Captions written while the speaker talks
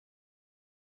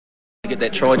Get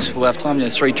that try just for half time,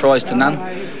 3 tries to none.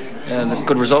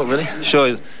 Good result, really.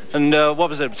 Sure. And what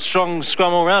was it? Strong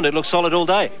scrum all round. It looked solid all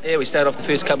day. Yeah, we started off the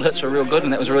first couple of hits were real good,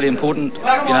 and that was really important.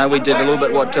 We did a little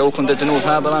bit what Auckland did to North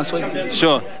Harbour last week.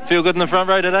 Sure. Feel good in the front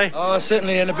row today? Oh,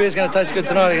 certainly, and the beer's going to taste good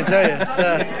tonight, I can tell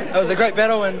you. It was a great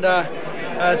battle, and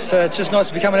it's just nice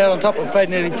to be coming out on top. We've played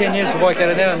nearly 10 years for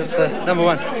Waikato now, and it's number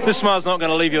one. This smile's not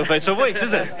going to leave your face for weeks,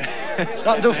 is it?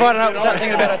 Not until Friday night we start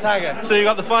thinking about Otago. So you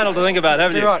got the final to think about,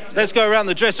 haven't you? Right. Let's go around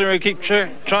the dressing room and keep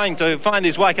trying to find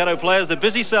these Waikato players. They're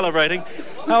busy celebrating.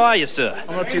 How are you, sir?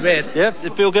 I'm not too bad. Yeah,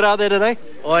 you feel good out there today?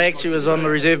 I actually was on the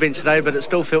reserve bench today, but it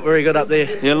still felt very good up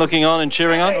there. You're looking on and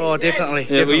cheering on? Oh, definitely. Yeah,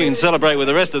 definitely. well, you can celebrate with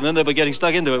the rest of them. They'll be getting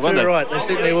stuck into it, won't they? Right, they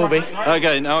certainly will be.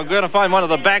 Okay, now I'm going to find one of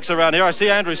the backs around here. I see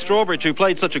Andrew Strawbridge, who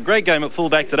played such a great game at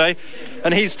fullback today,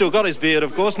 and he's still got his beard,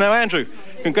 of course. Now, Andrew,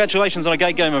 congratulations on a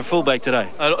great game of fullback today.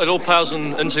 It all pales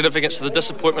in insignificance to the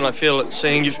disappointment I feel at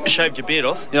seeing you've shaved your beard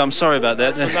off. Yeah, I'm sorry about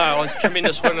that. No, it's a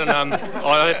tremendous win, and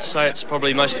I have to say it's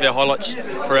probably most of our highlights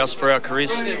for our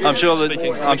careers. I'm sure that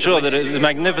it's a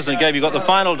magnificent game. You've got the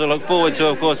final to look forward to,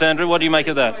 of course, Andrew. What do you make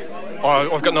of that?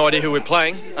 I've got no idea who we're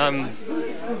playing.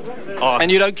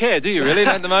 And you don't care, do you, really,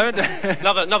 at the moment?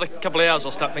 another couple of hours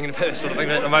I'll start thinking about that sort of thing.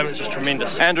 At the moment, it's just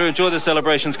tremendous. Andrew, enjoy the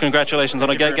celebrations. Congratulations on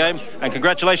a great game. And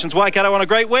congratulations, Waikato, on a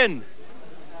great win.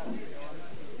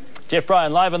 Jeff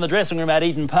Bryan live in the dressing room at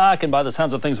Eden Park, and by the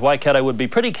sounds of things, Waikato would be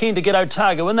pretty keen to get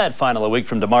Otago in that final a week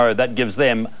from tomorrow. That gives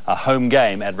them a home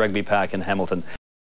game at Rugby Park in Hamilton.